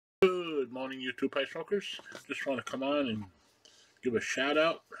Good morning, YouTube pipe smokers. Just want to come on and give a shout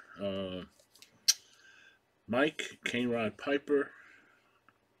out. Mike, Cane Rod Piper,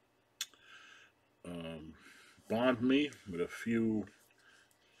 bonded me with a few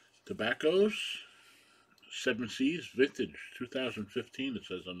tobaccos. 7 Seas Vintage 2015, it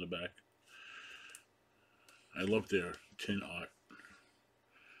says on the back. I love their tin art.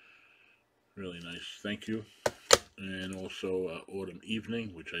 Really nice. Thank you. And also Autumn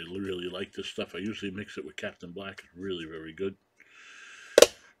Evening, which I really like this stuff. I usually mix it with Captain Black. It's really very good.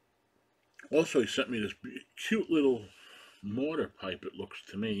 Also, he sent me this cute little mortar pipe, it looks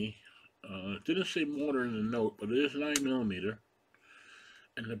to me. It didn't say mortar in the note, but it is 9mm.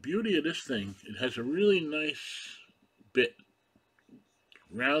 And the beauty of this thing, it has a really nice bit.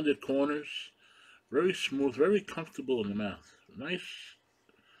 Rounded corners. Very smooth, very comfortable in the mouth. Nice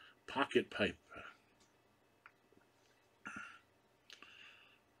pocket pipe.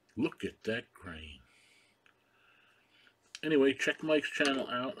 Look at that grain. Anyway, check Mike's channel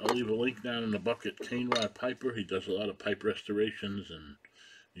out. I'll leave a link down in the bucket. Cane Rod Piper. He does a lot of pipe restorations, and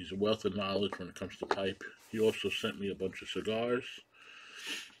he's a wealth of knowledge when it comes to pipe. He also sent me a bunch of cigars.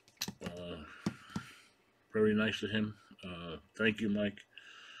 Very nice of him. Thank you, Mike.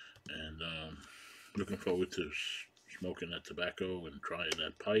 And looking forward to smoking that tobacco and trying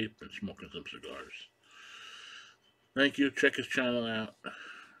that pipe and smoking some cigars. Thank you. Check his channel out.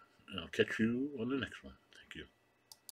 And I'll catch you on the next one.